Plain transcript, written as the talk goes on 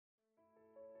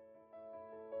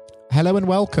Hello and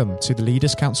welcome to the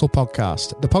Leaders Council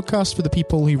podcast, the podcast for the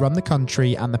people who run the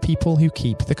country and the people who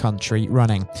keep the country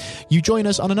running. You join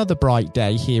us on another bright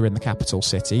day here in the capital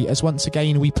city as once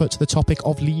again we put the topic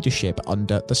of leadership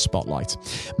under the spotlight.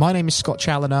 My name is Scott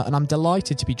Challoner and I'm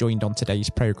delighted to be joined on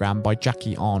today's programme by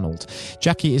Jackie Arnold.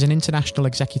 Jackie is an international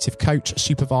executive coach,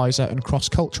 supervisor and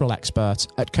cross-cultural expert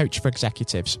at Coach for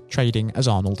Executives, trading as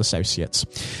Arnold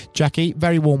Associates. Jackie,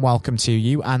 very warm welcome to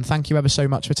you and thank you ever so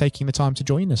much for taking the time to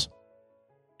join us.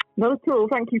 Not at all.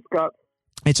 Thank you, Scott.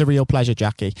 It's a real pleasure,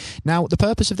 Jackie. Now, the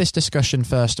purpose of this discussion,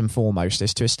 first and foremost,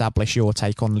 is to establish your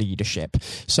take on leadership.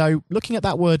 So, looking at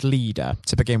that word leader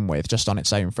to begin with, just on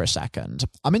its own for a second,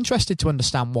 I'm interested to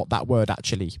understand what that word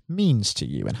actually means to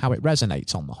you and how it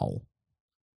resonates on the whole.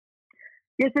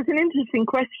 Yes, it's an interesting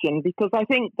question because I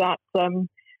think that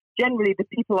generally the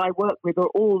people I work with are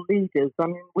all leaders. I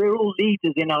mean, we're all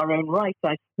leaders in our own right,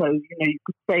 I suppose. You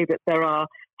could say that there are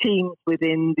teams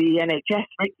within the NHS,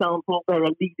 for example, there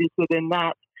are leaders within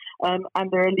that,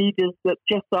 and there are leaders that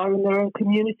just are in their own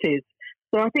communities.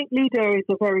 So I think leader is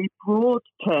a very broad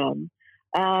term,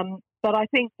 but I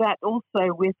think that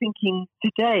also we're thinking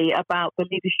today about the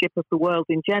leadership of the world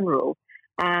in general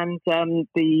and the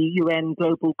UN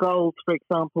global goals, for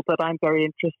example, that I'm very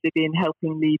interested in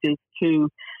helping leaders to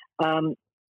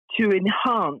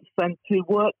enhance and to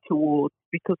work towards,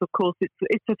 because of course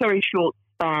it's a very short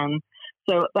span.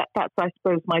 So that's, I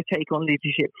suppose, my take on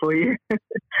leadership for you.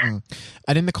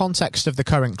 And in the context of the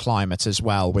current climate as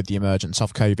well, with the emergence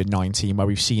of COVID-19, where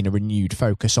we've seen a renewed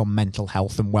focus on mental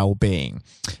health and well-being,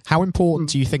 how important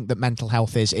do you think that mental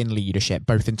health is in leadership,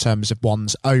 both in terms of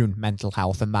one's own mental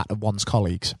health and that of one's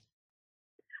colleagues?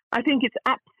 I think it's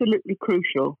absolutely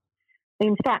crucial.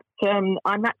 In fact,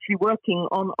 I'm actually working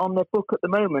on a book at the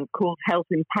moment called Health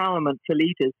Empowerment for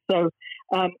Leaders. So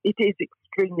it is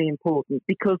extremely important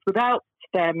because without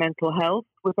their mental health,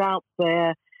 without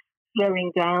their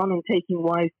slowing down and taking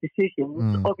wise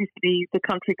decisions, obviously the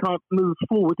country can't move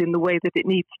forward in the way that it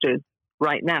needs to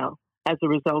right now as a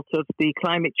result of the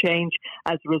climate change,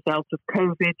 as a result of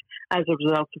COVID, as a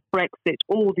result of Brexit.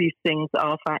 All these things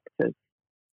are factors.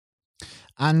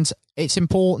 And it's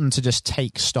important to just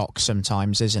take stock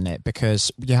sometimes, isn't it?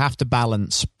 Because you have to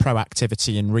balance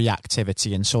proactivity and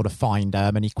reactivity and sort of find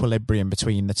an equilibrium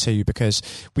between the two, because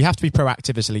we have to be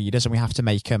proactive as leaders and we have to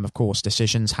make, of course,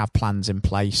 decisions, have plans in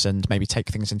place and maybe take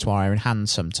things into our own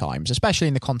hands sometimes, especially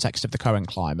in the context of the current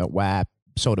climate where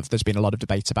there's been a lot of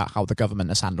debate about how the government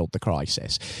has handled the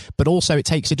crisis. But also it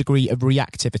takes a degree of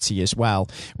reactivity as well,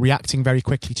 reacting very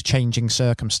quickly to changing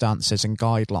circumstances and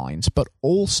guidelines. But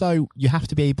also you have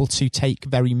to be able to take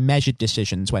very measured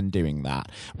decisions when doing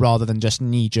that, rather than just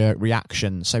knee-jerk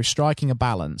reactions. So striking a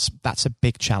balance, that's a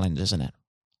big challenge, isn't it?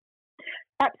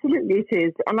 Absolutely it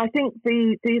is. And I think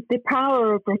the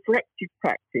power of reflective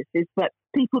practice is that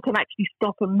people can actually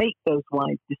stop and make those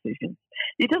wise decisions.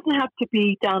 It doesn't have to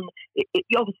be done.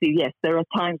 Obviously, yes, there are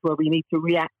times where we need to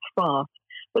react fast,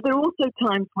 but there are also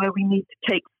times where we need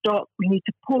to take stock, we need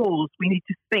to pause, we need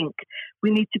to think,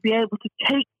 we need to be able to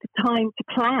take the time to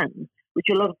plan, which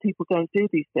a lot of people don't do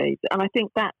these days. And I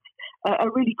think that's a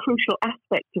really crucial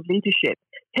aspect of leadership,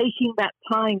 taking that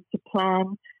time to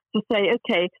plan, to say,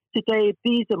 okay, today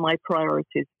these are my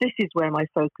priorities, this is where my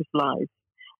focus lies,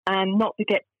 and not to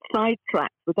get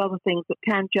sidetracked with other things that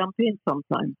can jump in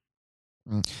sometimes.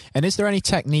 And is there any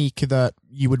technique that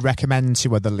you would recommend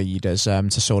to other leaders to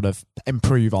sort of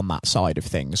improve on that side of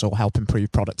things or help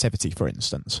improve productivity, for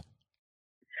instance?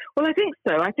 Well, I think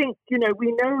so. I think,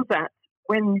 we know that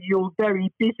when you're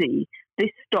very busy, this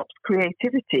stops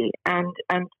creativity and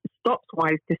stops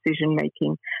wise decision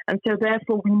making. And so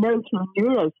therefore we know through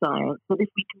neuroscience that if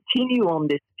we continue on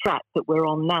this track that we're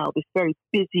on now, this very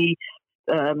busy,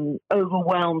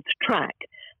 overwhelmed track,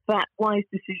 that wise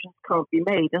decisions can't be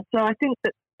made. And so I think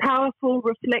that powerful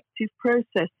reflective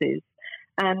processes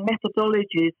and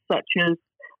methodologies such as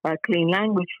clean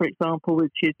language, for example,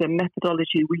 which is a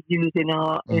methodology we use in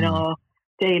our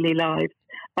daily lives,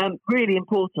 really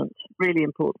important.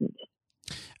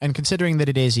 And considering that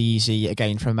it is easy,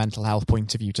 again, from a mental health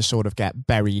point of view, to sort of get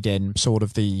buried in sort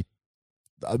of the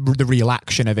real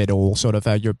action of it all, sort of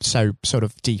you're so sort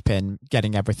of deep in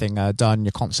getting everything done,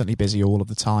 you're constantly busy all of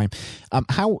the time.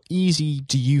 How easy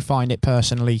do you find it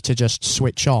personally to just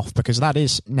switch off? Because that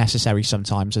is necessary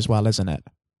sometimes as well, isn't it?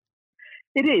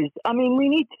 It is. I mean, we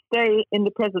need to stay in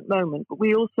the present moment, but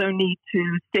we also need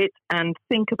to sit and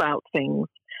think about things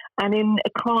and in a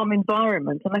calm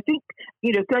environment. And I think,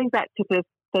 going back to the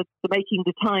making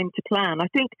the time to plan, I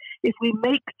think if we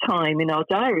make time in our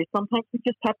diary, sometimes we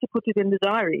just have to put it in the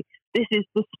diary. This is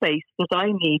the space that I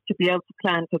need to be able to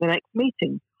plan for the next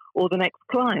meeting or the next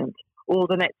client or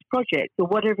the next project or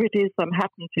whatever it is I'm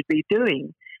happen to be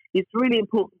doing, it's really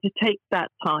important to take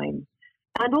that time.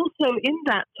 And also in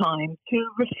that time to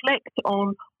reflect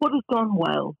on what has gone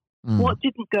well, what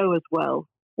didn't go as well,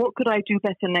 what could I do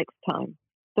better next time.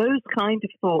 Those kind of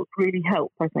thoughts really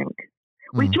help, I think.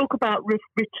 We talk about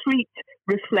retreat,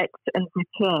 reflect, and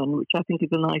return, which I think is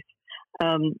a nice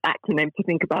acronym to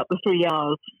think about, the 3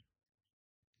 R's.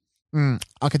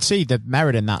 I could see the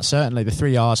merit in that, certainly. The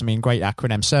 3 R's, I mean, great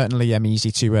acronym, certainly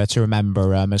easy to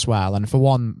remember as well. And for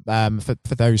one,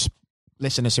 for those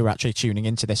listeners who are actually tuning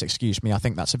into this, I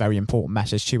think that's a very important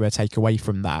message to take away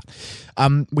from that.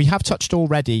 We have touched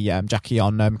already, Jackie,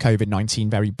 on COVID-19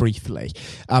 very briefly.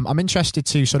 I'm interested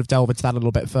to sort of delve into that a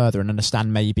little bit further and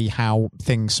understand maybe how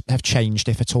things have changed,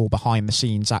 if at all, behind the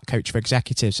scenes at Coach for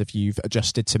Executives, if you've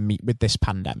adjusted to meet with this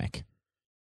pandemic.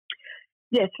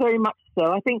 Yes, very much so.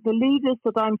 I think the leaders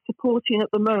that I'm supporting at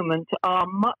the moment are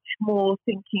much more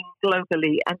thinking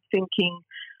globally and thinking,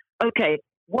 okay,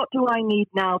 what do I need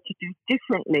now to do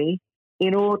differently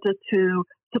in order to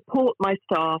support my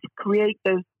staff, create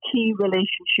those key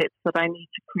relationships that I need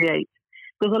to create?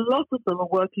 Because a lot of them are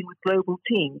working with global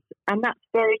teams, and that's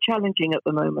very challenging at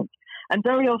the moment. And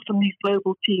very often these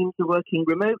global teams are working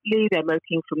remotely, they're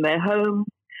working from their homes,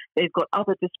 they've got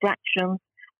other distractions,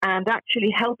 and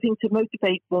actually helping to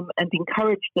motivate them and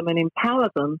encourage them and empower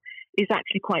them is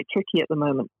actually quite tricky at the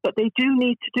moment. But they do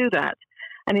need to do that.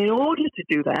 And in order to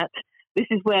do that, this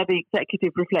is where the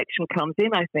executive reflection comes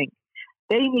in, I think.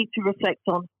 They need to reflect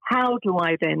on, how do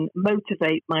I then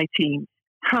motivate my teams?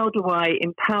 How do I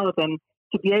empower them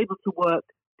to be able to work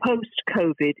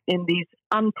post-COVID in these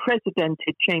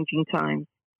unprecedented changing times?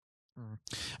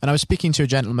 And I was speaking to a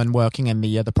gentleman working in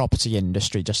the property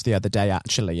industry just the other day,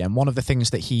 actually, and one of the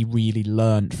things that he really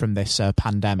learned from this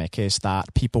pandemic is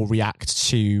that people react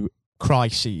to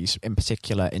crises in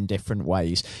particular in different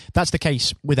ways. That's the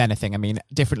case with anything. I mean,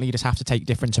 different leaders have to take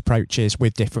different approaches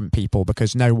with different people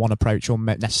because no one approach will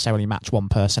necessarily match one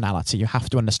personality. You have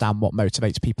to understand what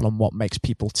motivates people and what makes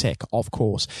people tick, of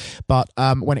course. But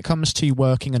when it comes to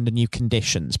working under new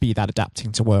conditions, be that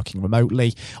adapting to working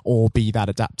remotely or be that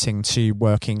adapting to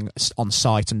working on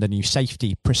site under new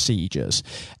safety procedures,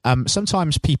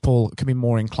 sometimes people can be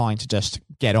more inclined to just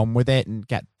get on with it and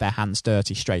get their hands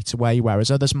dirty straight away, whereas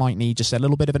others might need just a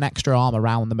little bit of an extra arm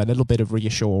around them, a little bit of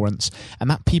reassurance. And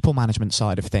that people management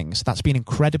side of things, that's been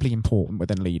incredibly important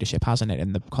within leadership, hasn't it,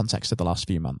 in the context of the last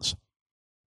few months?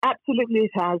 Absolutely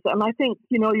it has. And I think,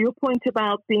 your point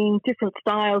about being different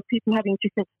styles, people having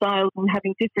different styles and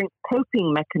having different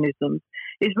coping mechanisms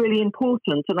is really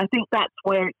important. And I think that's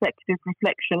where executive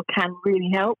reflection can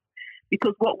really help.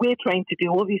 Because what we're trained to do,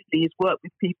 obviously, is work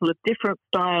with people of different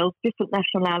styles, different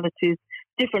nationalities,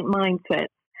 different mindsets.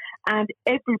 And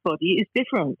everybody is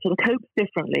different and copes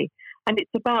differently. And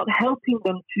it's about helping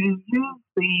them to use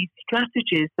the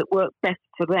strategies that work best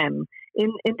for them in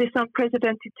this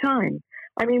unprecedented time.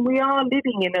 I mean, we are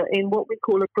living in what we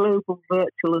call a global,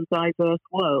 virtual and diverse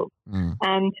world.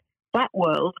 And that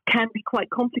world can be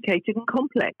quite complicated and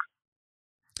complex.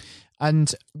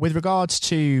 And with regards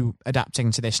to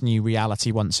adapting to this new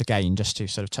reality, once again, just to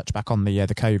sort of touch back on the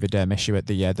COVID issue at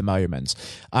the moment,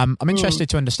 I'm interested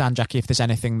to understand, Jackie, if there's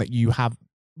anything that you have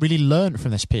really learned from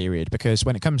this period, because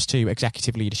when it comes to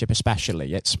executive leadership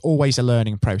especially, it's always a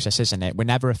learning process, isn't it? We're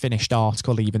never a finished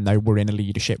article, even though we're in a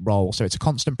leadership role. So it's a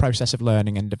constant process of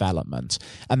learning and development.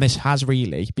 And this has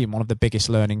really been one of the biggest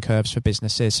learning curves for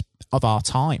businesses of our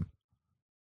time.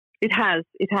 It has.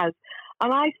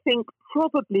 And I think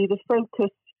probably the focus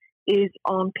is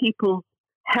on people's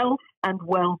health and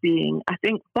well-being. I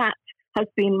think that has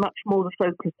been much more the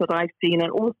focus that I've seen.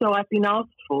 And also I've been asked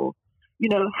for,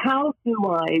 how do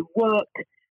I work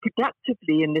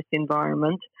productively in this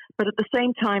environment, but at the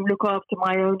same time look after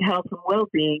my own health and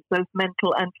well-being, both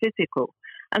mental and physical?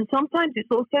 And sometimes it's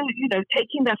also,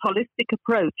 taking that holistic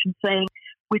approach and saying,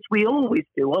 which we always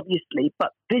do, obviously,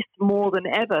 but this more than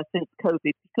ever since COVID,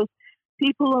 because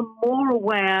people are more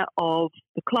aware of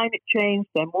the climate change,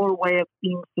 they're more aware of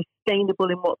being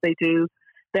sustainable in what they do,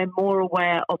 they're more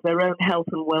aware of their own health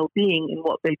and well-being in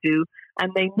what they do,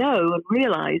 and they know and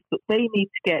realize that they need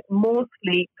to get more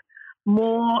sleep,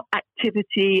 more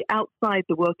activity outside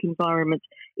the work environment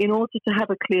in order to have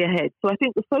a clear head. So I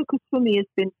think the focus for me has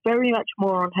been very much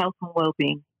more on health and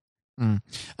well-being.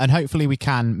 And hopefully we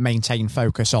can maintain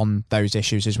focus on those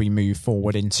issues as we move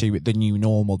forward into the new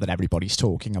normal that everybody's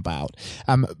talking about.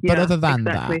 But other than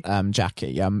that,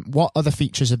 Jackie, what other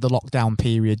features of the lockdown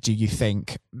period do you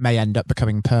think may end up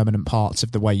becoming permanent parts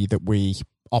of the way that we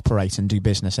operate and do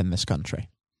business in this country?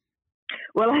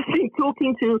 Well, I think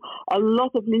talking to a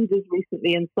lot of leaders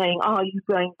recently and saying, are you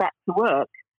going back to work?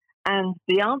 And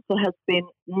the answer has been,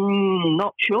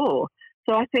 not sure.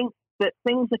 So I think that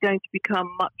things are going to become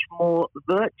much more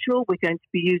virtual. We're going to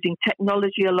be using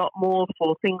technology a lot more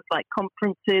for things like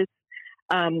conferences,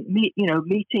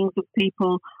 meetings with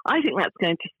people. I think that's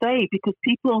going to stay because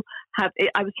people have.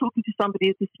 I was talking to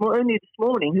somebody only this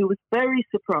morning who was very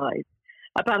surprised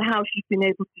about how she's been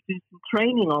able to do some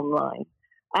training online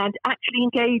and actually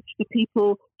engage the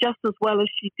people just as well as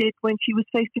she did when she was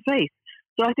face to face.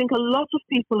 So I think a lot of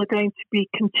people are going to be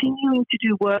continuing to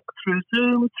do work through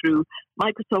Zoom, through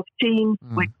Microsoft Teams,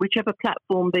 whichever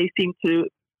platform they seem to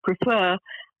prefer,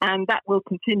 and that will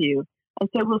continue. And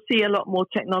so we'll see a lot more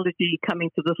technology coming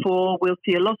to the fore. We'll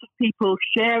see a lot of people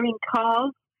sharing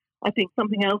cars. I think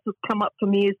something else has come up for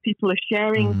me is people are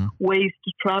sharing ways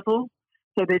to travel.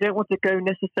 So they don't want to go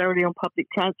necessarily on public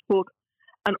transport.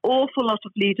 An awful lot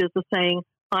of leaders are saying,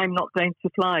 I'm not going to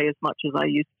fly as much as I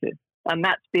used to. And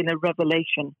that's been a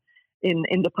revelation in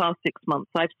the past 6 months.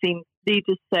 I've seen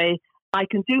leaders say, I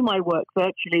can do my work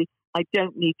virtually. I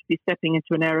don't need to be stepping into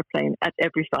an aeroplane at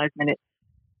every 5 minutes.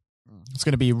 It's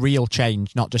going to be real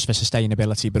change, not just for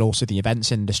sustainability, but also the events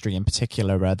industry in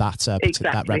particular,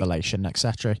 that revelation,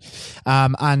 etc.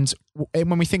 And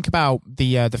when we think about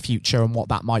the future and what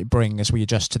that might bring as we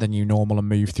adjust to the new normal and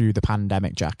move through the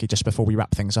pandemic, Jackie, just before we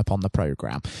wrap things up on the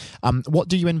programme, what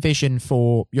do you envision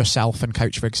for yourself and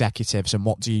Coach for Executives, and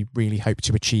what do you really hope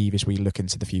to achieve as we look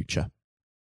into the future?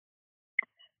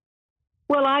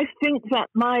 Well, I think that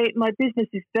my business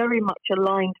is very much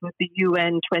aligned with the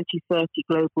UN 2030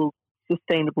 Global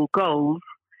Sustainable Goals.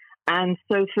 And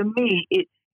so for me, it's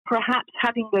perhaps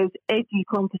having those edgy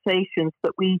conversations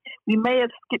that we may have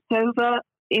skipped over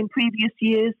in previous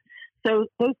years. So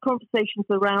those conversations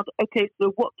around, okay,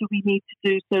 so what do we need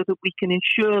to do so that we can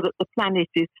ensure that the planet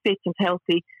is fit and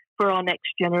healthy for our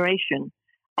next generation?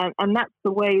 And that's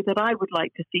the way that I would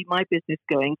like to see my business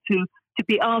going, to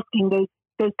be asking those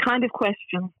kind of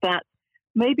questions that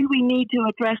maybe we need to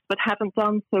address but haven't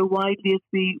done so widely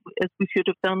as we should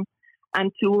have done, and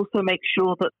to also make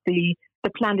sure that the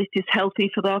planet is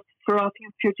healthy for our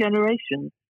future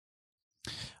generations.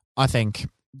 I think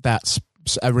that's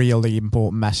a really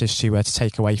important message to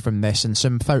take away from this, and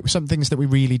some things that we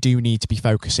really do need to be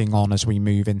focusing on as we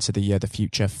move into the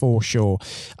future, for sure.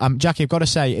 Jackie, I've got to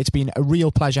say it's been a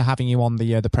real pleasure having you on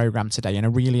the programme today, and a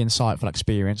really insightful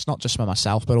experience, not just for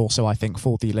myself but also I think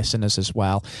for the listeners as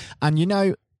well.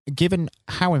 And given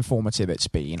how informative it's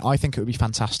been, I think it would be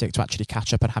fantastic to actually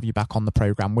catch up and have you back on the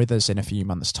programme with us in a few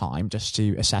months' time, just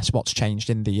to assess what's changed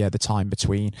in the time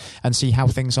between and see how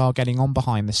things are getting on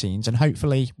behind the scenes. And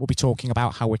hopefully we'll be talking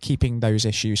about how we're keeping those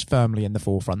issues firmly in the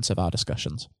forefront of our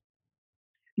discussions.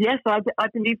 Yes, I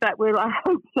believe that will. I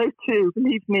hope so too,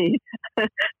 believe me.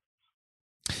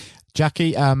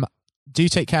 Jackie, do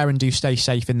take care and do stay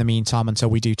safe in the meantime until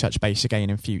we do touch base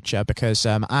again in future, because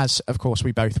as of course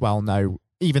we both well know,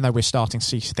 even though we're starting to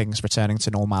see things returning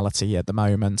to normality at the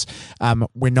moment,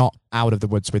 we're not out of the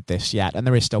woods with this yet, and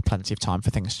there is still plenty of time for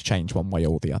things to change one way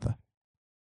or the other.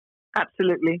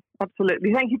 Absolutely.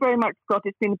 Thank you very much, Scott.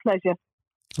 It's been a pleasure.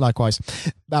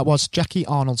 Likewise. That was Jackie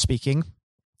Arnold speaking,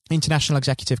 International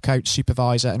Executive Coach,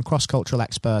 Supervisor and Cross-Cultural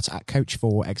Expert at Coach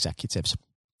for Executives.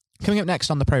 Coming up next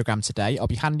on the programme today, I'll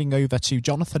be handing over to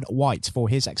Jonathan White for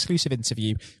his exclusive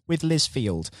interview with Liz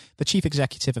Field, the Chief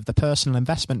Executive of the Personal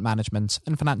Investment Management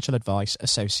and Financial Advice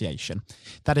Association.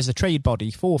 That is the trade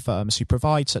body for firms who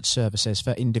provide such services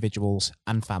for individuals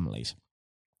and families.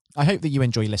 I hope that you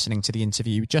enjoy listening to the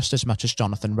interview just as much as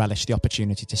Jonathan relished the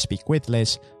opportunity to speak with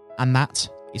Liz, and that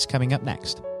is coming up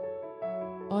next.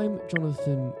 I'm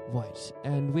Jonathan White,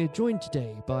 and we're joined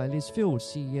today by Liz Field,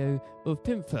 CEO of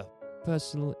PIMFA,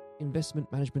 Personal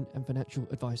Investment Management and Financial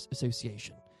Advice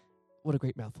Association. What a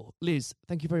great mouthful. Liz,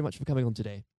 thank you very much for coming on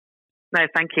today. No,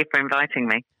 thank you for inviting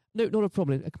me. No, not a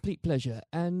problem. A complete pleasure.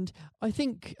 And I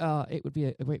think it would be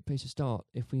a great place to start,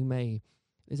 if we may.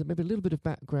 There's maybe a little bit of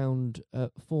background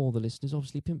for the listeners.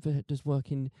 Obviously, PIMFA does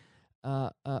work in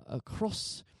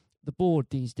across the board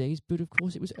these days, but of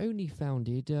course it was only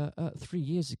founded 3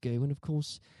 years ago, and of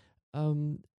course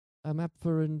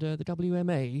AMAPFA and the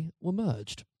WMA were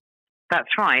merged.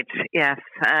 That's right, yes.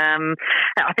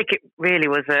 I think it really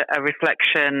was a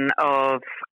reflection of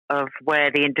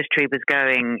where the industry was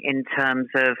going in terms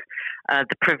of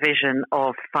the provision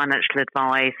of financial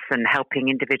advice and helping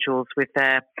individuals with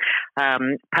their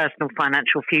personal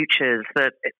financial futures,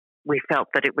 that we felt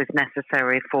that it was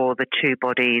necessary for the two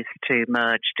bodies to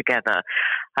merge together.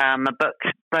 But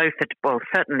both,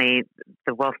 certainly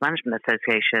the Wealth Management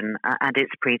Association and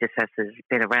its predecessors have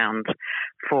been around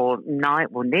for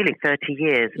nearly 30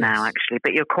 years now, actually.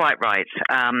 But you're quite right.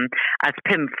 As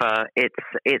PIMFA,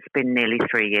 it's been nearly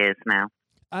 3 years now.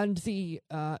 And the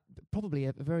probably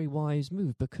a very wise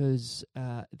move, because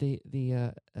the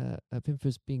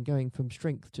PIMFA's been going from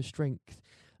strength to strength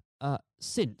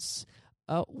since.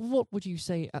 What would you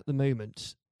say at the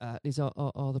moment are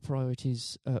the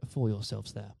priorities for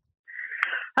yourselves there?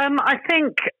 I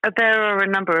think there are a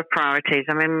number of priorities.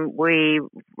 I mean, we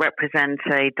represent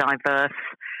a diverse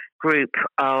group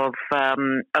of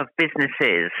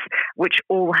businesses which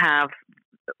all have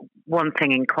one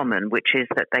thing in common, which is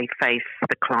that they face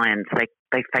the clients,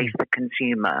 they face the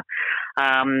consumer.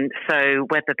 So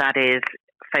whether that is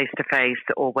face-to-face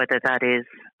or whether that is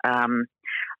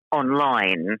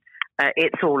online,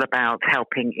 it's all about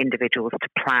helping individuals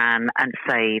to plan and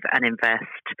save and invest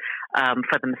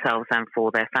for themselves and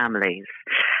for their families.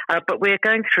 But we're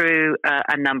going through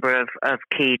a number of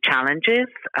key challenges.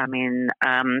 I mean,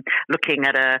 looking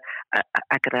at a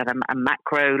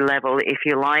macro level, if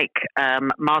you like,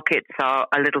 markets are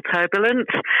a little turbulent.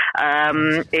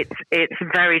 It's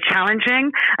very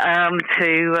challenging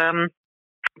to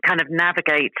kind of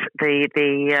navigate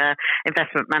the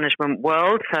investment management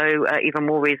world. So even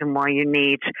more reason why you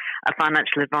need a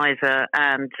financial advisor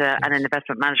and an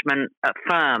investment management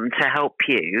firm to help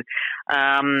you,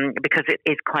 because it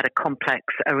is quite a complex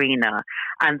arena.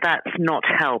 And that's not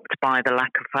helped by the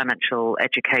lack of financial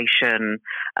education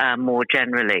more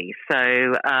generally.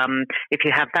 So if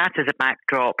you have that as a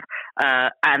backdrop,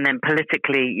 and then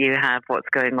politically you have what's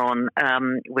going on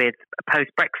with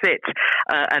post-Brexit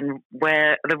and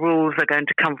where the rules are going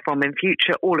to come from in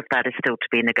future, all of that is still to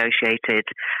be negotiated.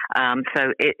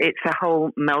 So it's a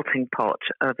whole melting pot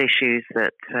of issues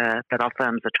that our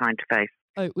firms are trying to face.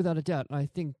 Oh, without a doubt. I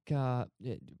think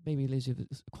maybe, Lizzie,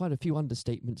 there's quite a few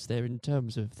understatements there in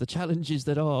terms of the challenges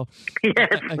that are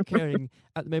occurring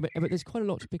at the moment. But there's quite a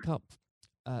lot to pick up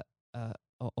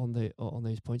on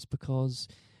those points, because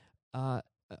I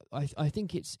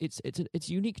think it's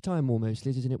a unique time almost,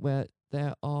 Liz, isn't it, where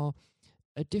there are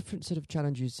a different set of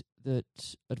challenges that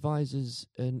advisors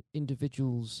and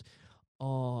individuals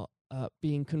are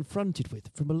being confronted with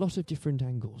from a lot of different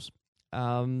angles.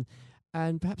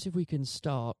 And perhaps if we can let's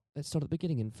start at the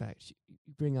beginning, in fact.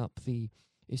 You bring up the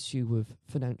issue of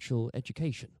financial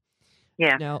education.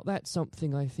 Yeah. Now, that's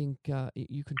something I think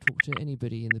you can talk to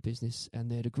anybody in the business and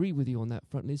they'd agree with you on that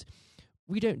front, Liz.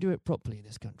 We don't do it properly in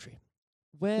this country.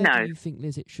 Where do you think,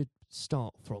 Liz, it should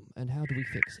start from, and how do we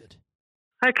fix it?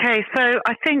 Okay, so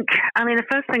I think, the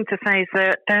first thing to say is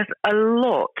that there's a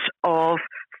lot of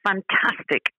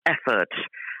fantastic effort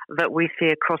that we see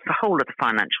across the whole of the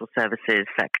financial services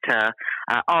sector,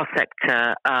 our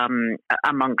sector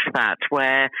amongst that,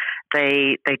 where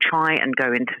they try and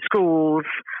go into schools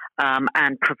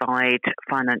and provide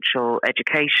financial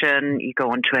education. You go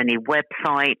onto any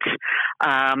website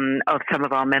of some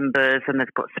of our members, and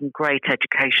they've got some great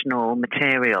educational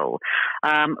material.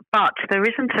 But there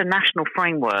isn't a national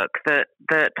framework that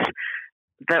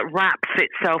wraps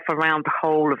itself around the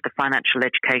whole of the financial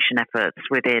education efforts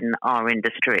within our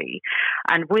industry.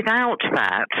 And without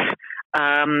that,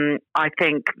 I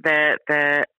think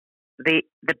the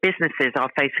businesses are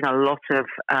facing a lot of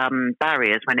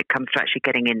barriers when it comes to actually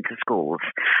getting into schools.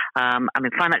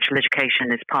 Financial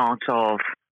education is part of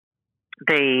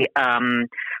the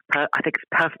I think it's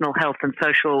personal health and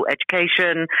social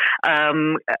education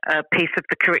a piece of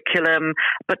the curriculum,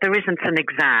 but there isn't an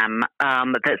exam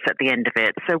that's at the end of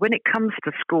it. So when it comes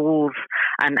to schools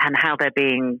and how they're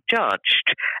being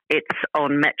judged, it's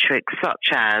on metrics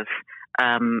such as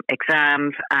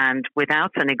exams, and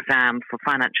without an exam for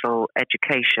financial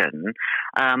education,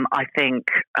 I think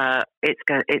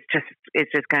it's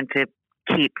just going to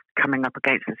keep coming up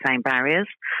against the same barriers.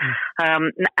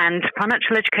 And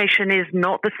financial education is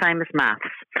not the same as maths.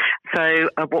 So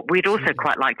what we'd also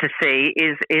quite like to see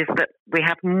is that we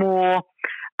have more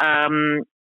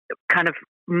kind of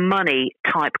money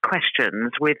type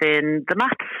questions within the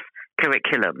maths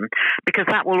curriculum, because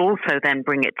that will also then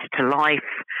bring it to life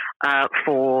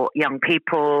for young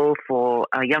people, for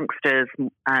youngsters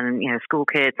and school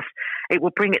kids. It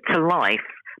will bring it to life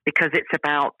because it's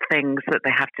about things that they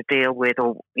have to deal with,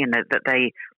 or that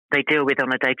they deal with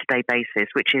on a day-to-day basis,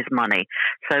 which is money.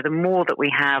 So the more that we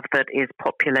have that is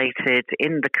populated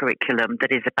in the curriculum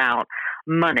that is about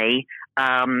money,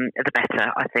 the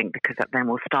better, I think, because that then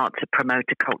will start to promote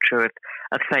a culture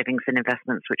of savings and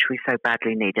investments, which we so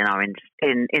badly need in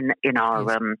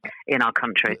our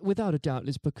country. Without a doubt,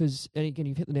 Liz, because, and again,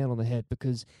 you've hit the nail on the head,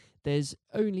 because there's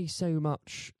only so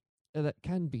much that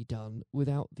can be done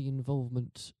without the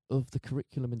involvement of the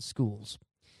curriculum in schools.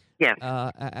 Yes.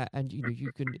 And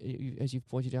you can, as you've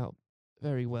pointed out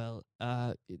very well,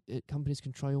 companies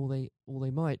can try all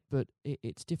they might, but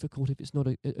it's difficult if it's not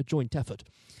a joint effort.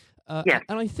 Yes.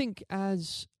 And I think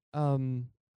as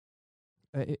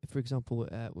for example,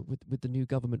 with the new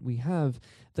government we have,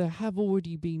 there have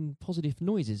already been positive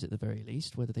noises at the very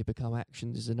least. Whether they become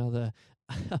actions is another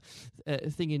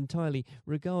thing entirely,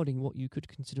 regarding what you could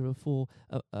consider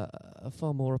a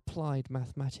far more applied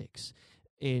mathematics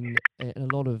in a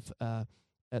lot of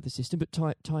the system. But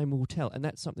time will tell, and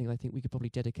that's something I think we could probably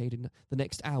dedicate in the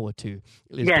next hour to.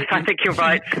 Yes, I think you're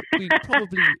right. We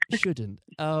probably shouldn't.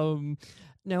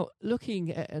 Now, looking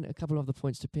at a couple of other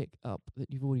points to pick up that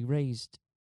you've already raised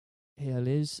here,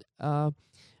 Liz, and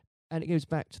it goes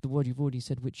back to the word you've already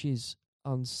said, which is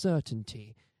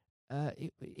uncertainty.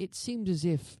 It seemed as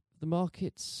if the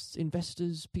markets,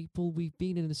 investors, people, we've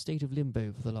been in a state of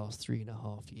limbo for the last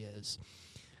 3.5 years.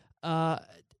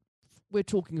 We're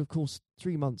talking, of course,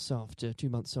 2 months after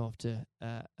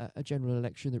a general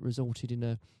election that resulted in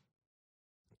a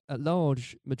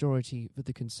large majority for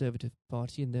the Conservative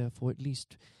Party, and therefore at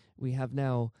least we have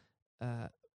now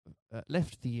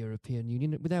left the European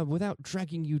Union without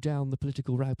dragging you down the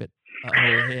political rabbit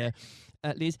hole here.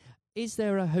 Liz, is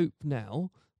there a hope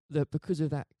now that because of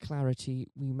that clarity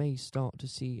we may start to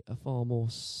see a far more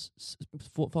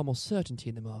certainty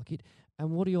in the market?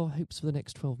 And what are your hopes for the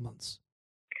next 12 months?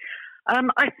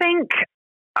 I think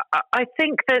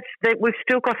that we've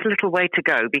still got a little way to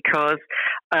go, because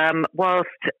whilst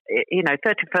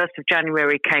 31st of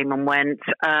January came and went,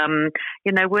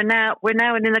 we're now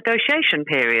in a negotiation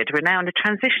period. We're now in a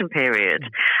transition period,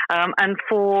 and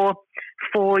for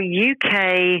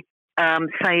UK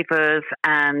savers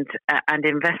and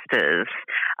investors,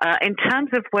 in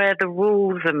terms of where the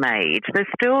rules are made, there's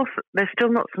still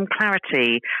not some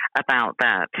clarity about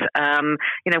that.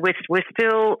 We're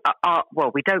still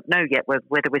we don't know yet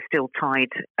whether we're still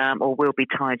tied or will be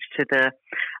tied to the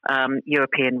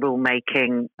European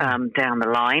rulemaking down the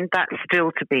line. That's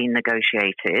still to be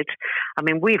negotiated. I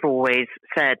mean, we've always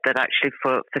said that actually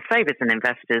for savers and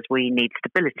investors, we need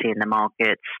stability in the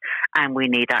markets and we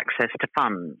need access to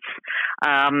funds.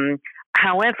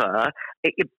 However,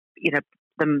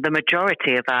 the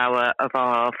majority of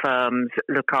our firms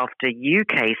look after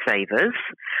UK savers,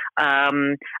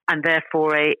 and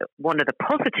therefore one of the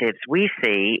positives we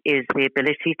see is the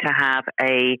ability to have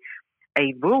a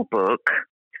rule book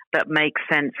that makes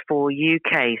sense for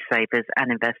UK savers and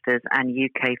investors and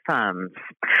UK firms.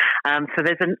 So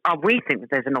we think that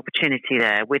there's an opportunity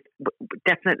there,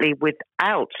 definitely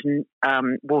without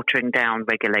watering down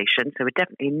regulation. So we're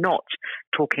definitely not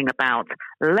talking about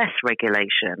less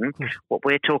regulation. What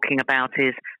we're talking about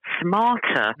is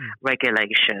smarter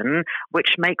regulation,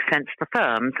 which makes sense for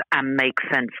firms and makes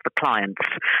sense for clients.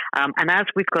 And as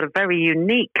we've got a very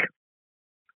unique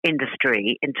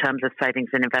industry in terms of savings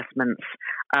and investments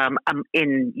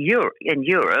in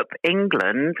Europe,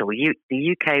 England, or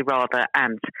the UK rather,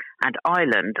 and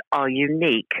Ireland are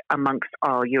unique amongst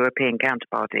our European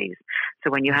counterparties.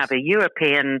 So when you have a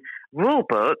European rule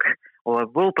book, or a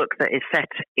rule book that is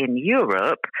set in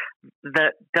Europe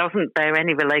that doesn't bear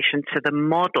any relation to the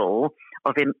model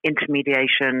of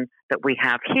intermediation that we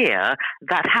have here,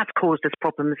 that has caused us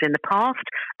problems in the past,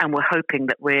 and we're hoping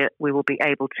that we will be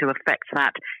able to affect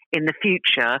that in the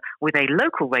future with a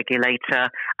local regulator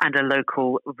and a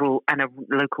local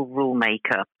rule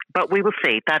maker. But we will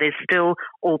see. That is still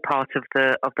all part of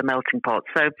the melting pot.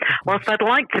 So whilst I'd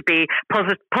like to be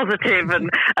positive and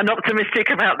optimistic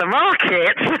about the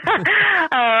market,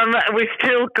 we've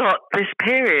still got this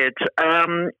period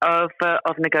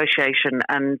of negotiation,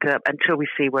 and until we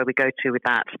see where we go to with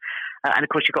that. And of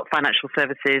course, you've got financial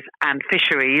services and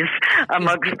fisheries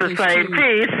amongst the same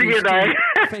piece,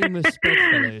 Famous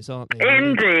bedfellows, aren't they?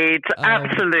 Indeed,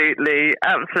 absolutely.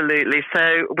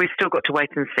 So we've still got to wait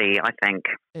and see, I think.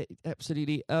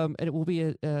 Absolutely. And it will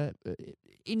be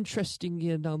interesting,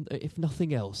 if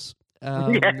nothing else.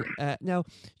 Yes. Now,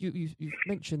 you've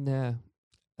mentioned there,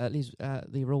 Liz,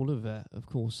 the role of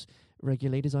course,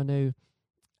 regulators. I know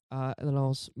in the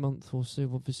last month or so,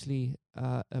 obviously,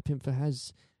 PIMFA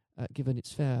has given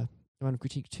its fair amount of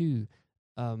critique to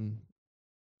the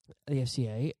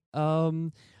FCA.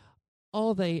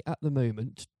 Are they, at the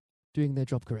moment, doing their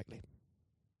job correctly?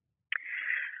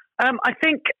 I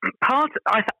think I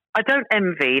don't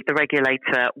envy the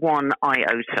regulator one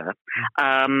iota.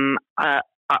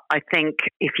 I think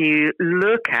if you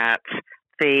look at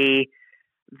the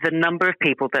the number of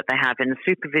people that they have in the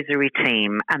supervisory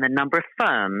team and the number of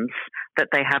firms that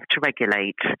they have to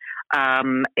regulate,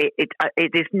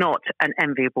 it is not an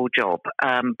enviable job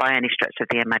by any stretch of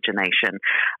the imagination.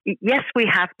 Yes, we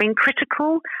have been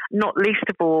critical, not least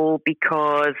of all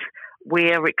because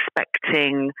we are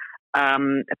expecting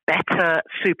better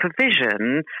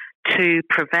supervision to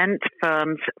prevent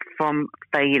firms from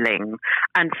failing,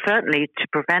 and certainly to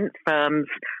prevent firms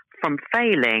from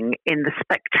failing in the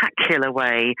spectacular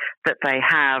way that they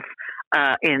have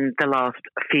in the last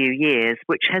few years,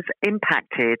 which has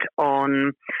impacted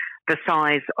on the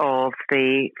size of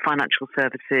the Financial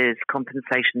Services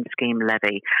Compensation Scheme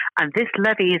levy. And this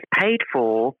levy is paid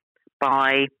for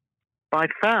by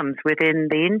firms within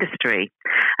the industry.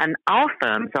 And our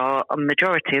firms are a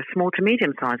majority of small to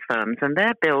medium-sized firms, and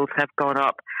their bills have gone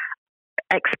up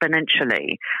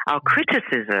exponentially. Our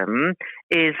criticism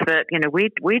is that,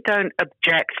 we don't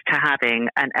object to having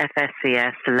an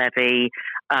FSCS levy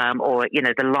or,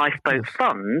 the lifeboat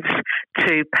funds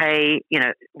to pay,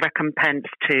 recompense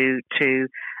to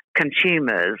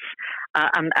consumers.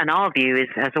 And our view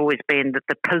has always been that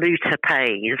the polluter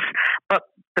pays, but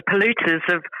the polluters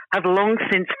have long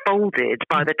since folded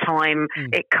by the time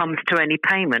it comes to any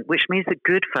payment, which means that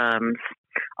good firms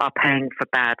are paying for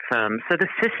bad firms. So the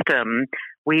system,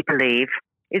 we believe,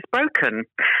 is broken.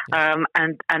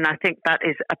 And I think that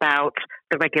is about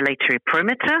the regulatory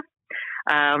perimeter.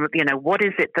 What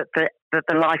is it that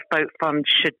the lifeboat fund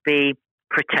should be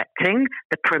protecting?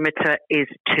 The perimeter is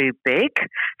too big.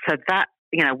 So that,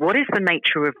 what is the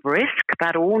nature of risk?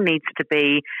 That all needs to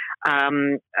be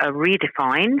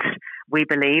redefined, we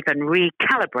believe, and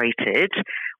recalibrated,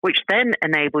 which then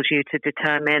enables you to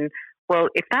determine, well,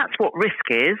 if that's what risk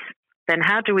is, then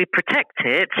how do we protect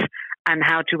it and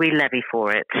how do we levy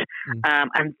for it?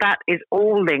 And that is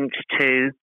all linked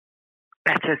to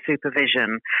better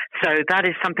supervision. So that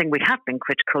is something we have been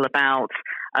critical about.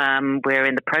 We're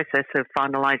in the process of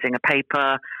finalising a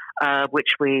paper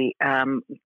which we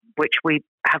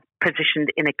have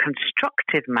positioned in a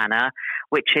constructive manner,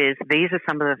 which is these are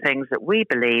some of the things that we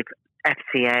believe,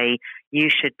 FCA, you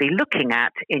should be looking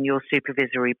at in your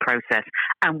supervisory process.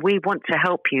 And we want to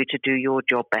help you to do your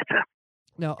job better.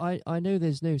 Now, I know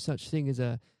there's no such thing as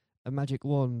a magic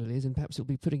wand, Liz, and perhaps it'll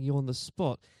be putting you on the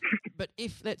spot. But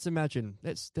let's imagine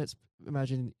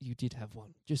you did have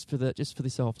one just for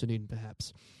this afternoon,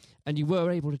 perhaps, and you were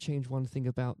able to change one thing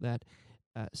about that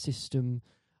system.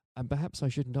 And perhaps I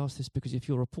shouldn't ask this because if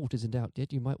your report isn't out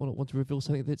yet, you might not want to reveal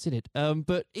something that's in it.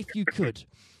 But if you could,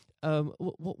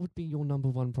 what would be your number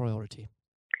one priority?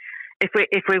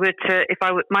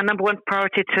 My number one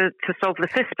priority to solve the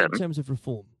system in terms of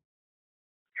reform.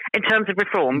 In terms of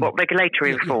reform, what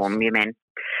regulatory reform you mean?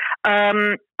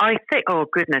 I think. Oh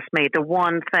goodness me, the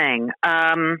one thing.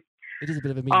 It is a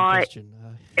bit of a mean question.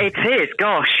 It is.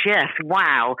 Gosh, yes.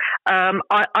 Wow.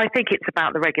 I think it's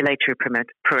about the regulatory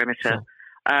perimeter. Sure.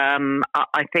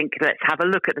 I think let's have a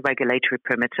look at the regulatory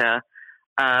perimeter,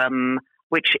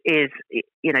 which is,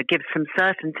 gives some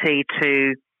certainty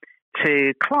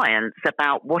to clients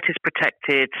about what is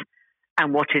protected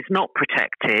and what is not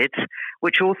protected,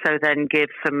 which also then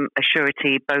gives some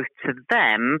assurity both to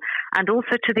them and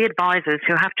also to the advisors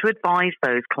who have to advise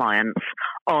those clients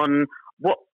on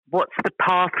what's the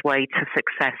pathway to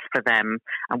success for them,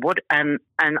 and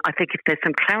I think if there's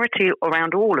some clarity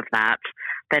around all of that,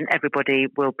 then everybody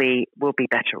will be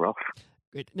better off.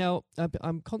 Great. Now,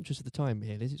 I'm conscious of the time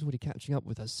here, Liz. It's already catching up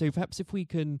with us. So perhaps if we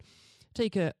can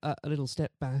take a little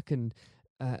step back and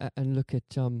look at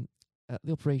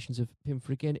the operations of PIMFA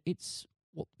again. It's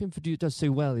what PIMFA does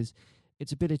so well is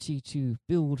its ability to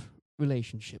build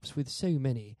relationships with so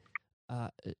many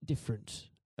different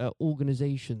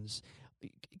organisations.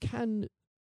 Can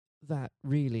that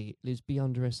really, Liz, be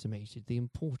underestimated, the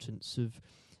importance of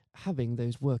having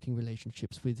those working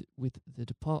relationships with the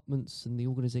departments and the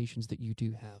organisations that you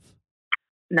do have?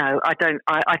 No, I don't.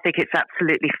 I think it's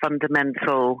absolutely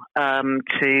fundamental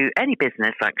to any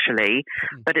business, actually,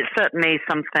 but it's certainly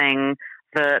something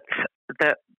that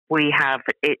we have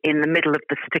in the middle of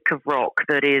the stick of rock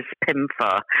that is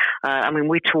PIMFA.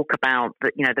 We talk about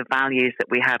the values that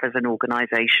we have as an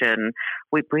organisation.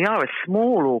 We are a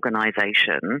small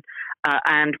organisation,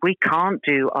 and we can't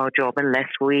do our job unless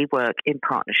we work in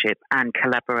partnership and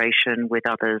collaboration with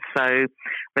others. So,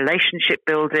 relationship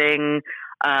building.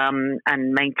 And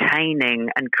maintaining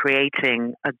and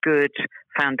creating a good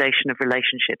foundation of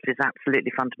relationships is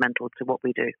absolutely fundamental to what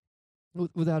we do.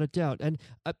 Without a doubt. And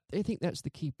I think that's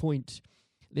the key point,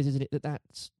 Liz, isn't it,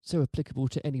 that's so applicable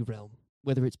to any realm,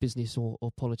 whether it's business or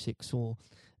politics or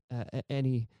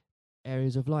any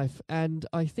areas of life. And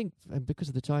I think, and because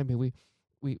of the time here,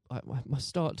 I must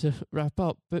start to wrap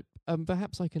up, but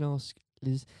perhaps I can ask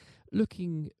Liz,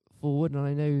 looking forward, and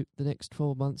I know the next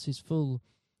 12 months is full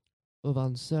of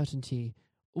uncertainty,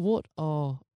 what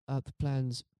are the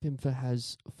plans PIMFA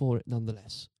has for it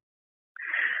nonetheless?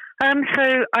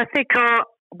 So I think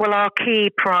our key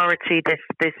priority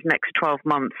this next 12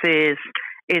 months is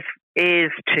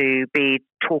to be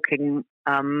talking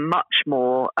much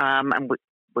more, and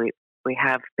we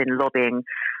have been lobbying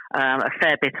a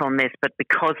fair bit on this, but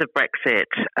because of Brexit,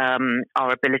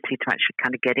 our ability to actually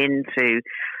kind of get into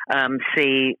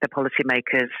see the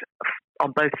policymakers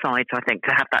on both sides, I think,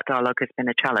 to have that dialogue has been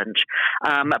a challenge.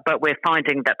 But we're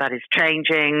finding that is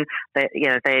changing.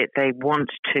 They want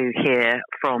to hear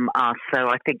from us. So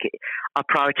I think our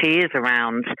priority is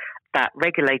around that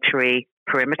regulatory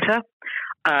perimeter.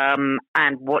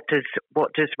 And what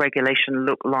does regulation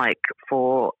look like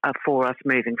for us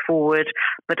moving forward?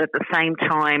 But at the same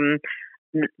time,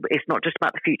 it's not just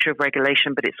about the future of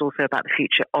regulation, but it's also about the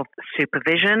future of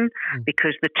supervision,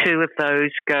 because the two of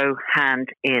those go hand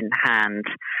in hand.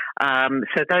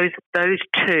 So those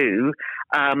two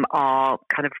are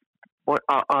kind of what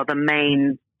are the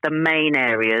main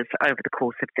areas over the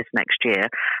course of this next year.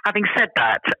 Having said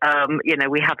that,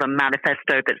 we have a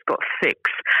manifesto that's got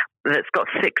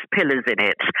six pillars in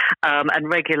it,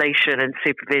 and regulation and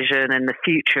supervision and the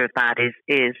future of that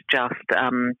is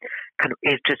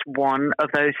just one of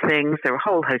those things. There are a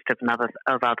whole host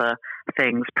of other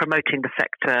things. Promoting the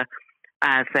sector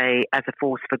as a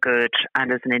force for good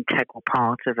and as an integral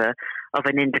part of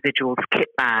an individual's kit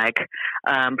bag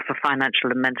for financial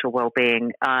and mental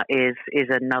well-being is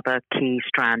another key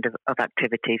strand of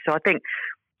activity. So I think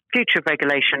future of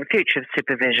regulation, future of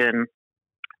supervision,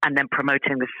 and then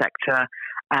promoting the sector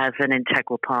as an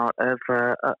integral part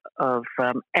of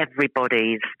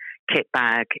everybody's kit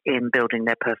bag in building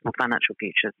their personal financial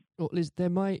futures. Well, Liz, there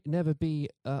might never be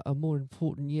a more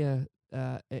important year,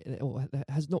 or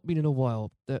has not been in a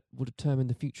while, that will determine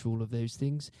the future of all of those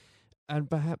things, and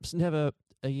perhaps never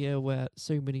a year where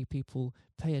so many people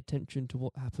pay attention to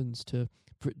what happens to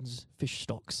Britain's fish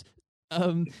stocks.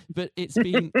 But it's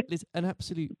been an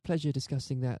absolute pleasure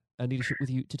discussing that leadership with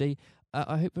you today.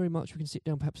 I hope very much we can sit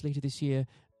down perhaps later this year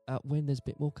when there's a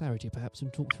bit more clarity perhaps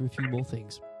and talk through a few more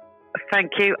things.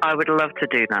 Thank you. I would love to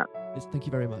do that. Liz, thank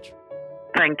you very much.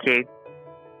 Thank you.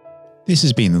 This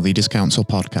has been the Leaders Council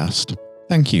podcast.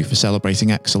 Thank you for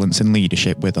celebrating excellence in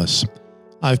leadership with us.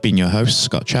 I've been your host,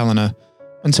 Scott Challoner.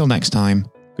 Until next time,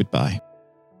 goodbye.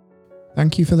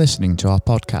 Thank you for listening to our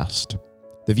podcast.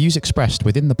 The views expressed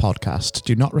within the podcast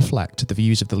do not reflect the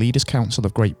views of the Leaders Council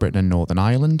of Great Britain and Northern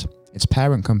Ireland, its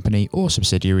parent company or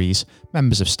subsidiaries,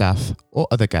 members of staff, or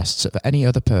other guests of any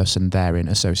other person therein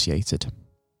associated.